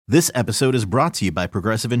This episode is brought to you by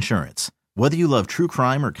Progressive Insurance. Whether you love true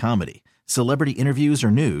crime or comedy, celebrity interviews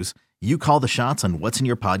or news, you call the shots on what's in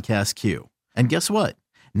your podcast queue. And guess what?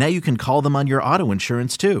 Now you can call them on your auto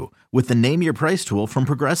insurance too with the Name Your Price tool from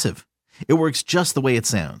Progressive. It works just the way it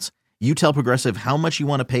sounds. You tell Progressive how much you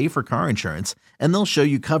want to pay for car insurance, and they'll show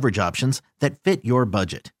you coverage options that fit your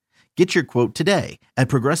budget. Get your quote today at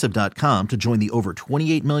Progressive.com to join the over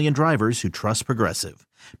 28 million drivers who trust Progressive.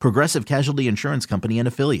 Progressive Casualty Insurance Company and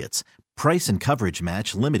Affiliates. Price and coverage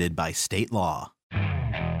match limited by state law.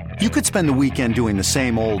 You could spend the weekend doing the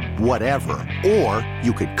same old whatever, or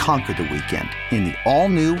you could conquer the weekend in the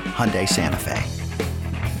all-new Hyundai Santa Fe.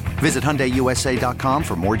 Visit HyundaiUSA.com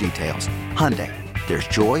for more details. Hyundai, there's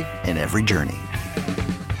joy in every journey.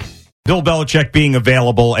 Bill Belichick being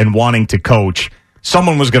available and wanting to coach,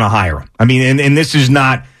 someone was going to hire him. I mean, and this is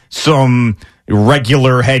not some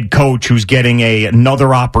regular head coach who's getting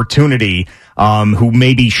another opportunity who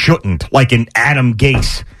maybe shouldn't, like an Adam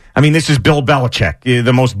Gase. I mean, this is Bill Belichick,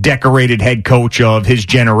 the most decorated head coach of his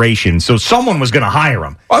generation. So someone was going to hire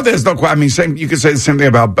him. Well, there's no question. I mean, you could say the same thing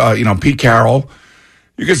about, Pete Carroll.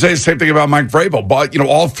 You could say the same thing about Mike Vrabel. But,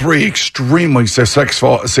 all three extremely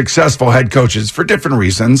successful head coaches for different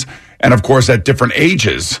reasons. And, of course, at different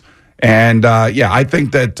ages. And, I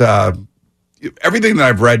think that everything that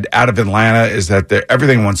I've read out of Atlanta is that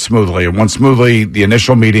everything went smoothly. It went smoothly. The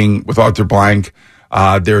initial meeting with Arthur Blank.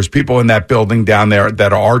 There's people in that building down there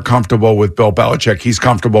that are comfortable with Bill Belichick. He's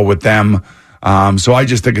comfortable with them. So I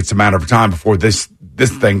just think it's a matter of time before this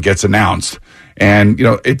thing gets announced. And,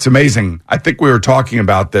 it's amazing. I think we were talking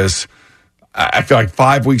about this. I feel like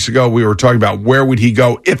 5 weeks ago we were talking about where would he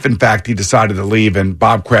go if, in fact, he decided to leave and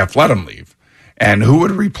Bob Kraft let him leave. And who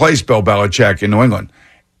would replace Bill Belichick in New England?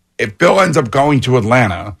 If Bill ends up going to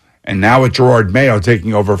Atlanta, and now with Gerard Mayo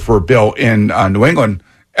taking over for Bill in New England,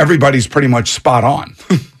 everybody's pretty much spot on.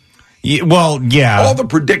 Yeah. All the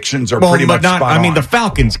predictions are pretty much spot on. I mean, the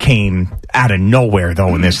Falcons came out of nowhere,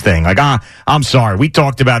 though, in this thing. Like, I'm sorry. We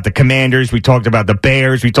talked about the Commanders. We talked about the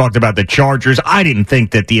Bears. We talked about the Chargers. I didn't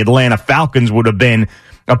think that the Atlanta Falcons would have been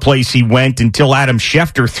a place he went until Adam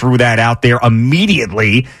Schefter threw that out there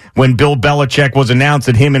immediately when Bill Belichick was announced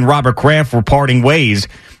that him and Robert Kraft were parting ways,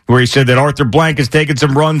 where he said that Arthur Blank has taken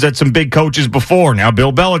some runs at some big coaches before. Now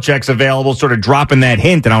Bill Belichick's available, sort of dropping that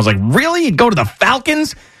hint. And I was like, really? You'd go to the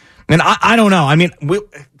Falcons? And I don't know. I mean,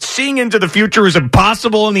 seeing into the future is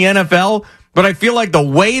impossible in the NFL, but I feel like the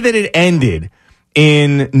way that it ended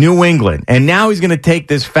in New England, and now he's going to take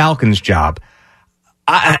this Falcons job,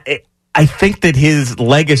 I think that his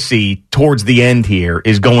legacy towards the end here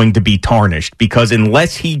is going to be tarnished, because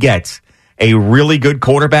unless he gets a really good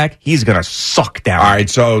quarterback, he's going to suck down. All right,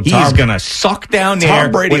 so he's going to suck down there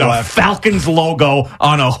with a Falcons logo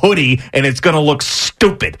on a hoodie, and it's going to look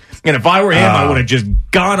stupid. And if I were him, I would have just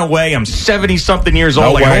gone away. I'm 70-something years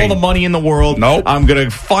old. I got all the money in the world. Nope. I'm going to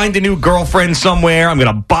find a new girlfriend somewhere. I'm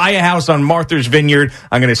going to buy a house on Martha's Vineyard.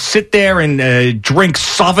 I'm going to sit there and drink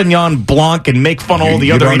Sauvignon Blanc and make fun of all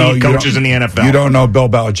the other idiot coaches in the NFL. You don't know Bill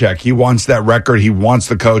Belichick. He wants that record. He wants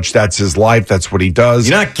the coach. That's his life. That's what he does.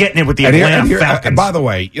 You're not getting it with the Atlanta Falcons. And by the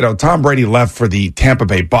way, Tom Brady left for the Tampa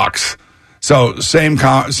Bay Bucks. So same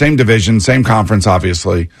division, same conference,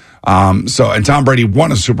 obviously. And Tom Brady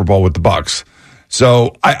won a Super Bowl with the Bucks.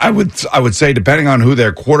 So I would say, depending on who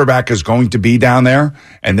their quarterback is going to be down there,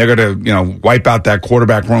 and they're going to wipe out that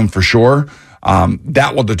quarterback room for sure.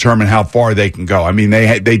 That will determine how far they can go. I mean,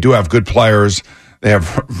 they do have good players. They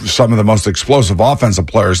have some of the most explosive offensive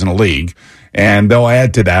players in the league. And they'll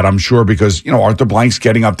add to that, I'm sure, because, Arthur Blank's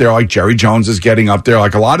getting up there, like Jerry Jones is getting up there,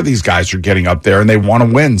 like a lot of these guys are getting up there, and they want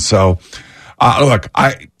to win. So,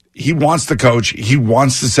 he wants to coach. He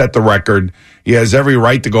wants to set the record. He has every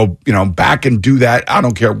right to go, back and do that. I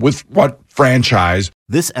don't care with what franchise.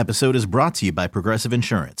 This episode is brought to you by Progressive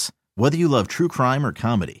Insurance. Whether you love true crime or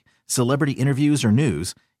comedy, celebrity interviews or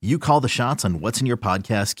news, you call the shots on what's in your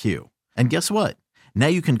podcast queue. And guess what? Now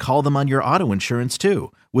you can call them on your auto insurance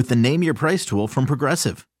too with the Name Your Price tool from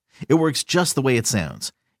Progressive. It works just the way it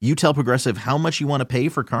sounds. You tell Progressive how much you want to pay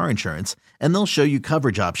for car insurance, and they'll show you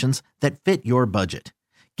coverage options that fit your budget.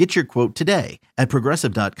 Get your quote today at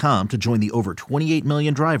Progressive.com to join the over 28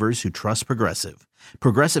 million drivers who trust Progressive.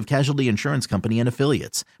 Progressive Casualty Insurance Company and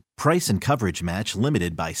Affiliates. Price and coverage match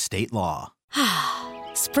limited by state law.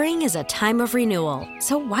 Spring is a time of renewal,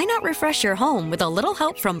 so why not refresh your home with a little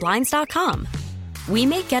help from Blinds.com? We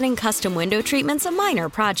make getting custom window treatments a minor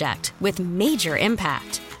project with major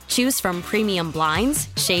impact. Choose from premium blinds,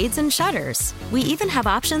 shades, and shutters. We even have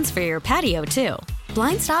options for your patio, too.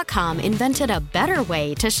 Blinds.com invented a better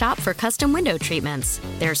way to shop for custom window treatments.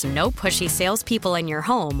 There's no pushy salespeople in your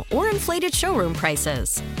home or inflated showroom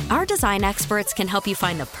prices. Our design experts can help you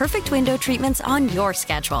find the perfect window treatments on your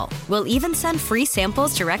schedule. We'll even send free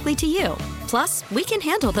samples directly to you. Plus, we can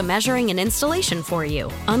handle the measuring and installation for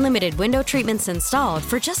you. Unlimited window treatments installed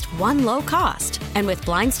for just one low cost. And with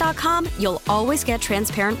Blinds.com, you'll always get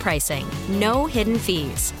transparent pricing. No hidden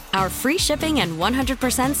fees. Our free shipping and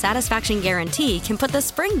 100% satisfaction guarantee can put the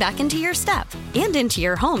spring back into your step and into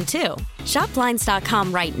your home, too. Shop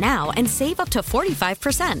Blinds.com right now and save up to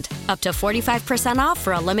 45%. Up to 45% off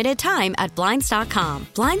for a limited time at Blinds.com.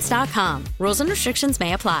 Blinds.com. Rules and restrictions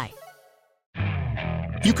may apply.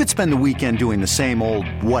 You could spend the weekend doing the same old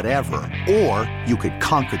whatever, or you could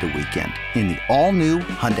conquer the weekend in the all-new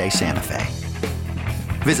Hyundai Santa Fe.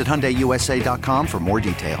 Visit HyundaiUSA.com for more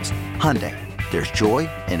details. Hyundai, there's joy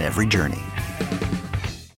in every journey.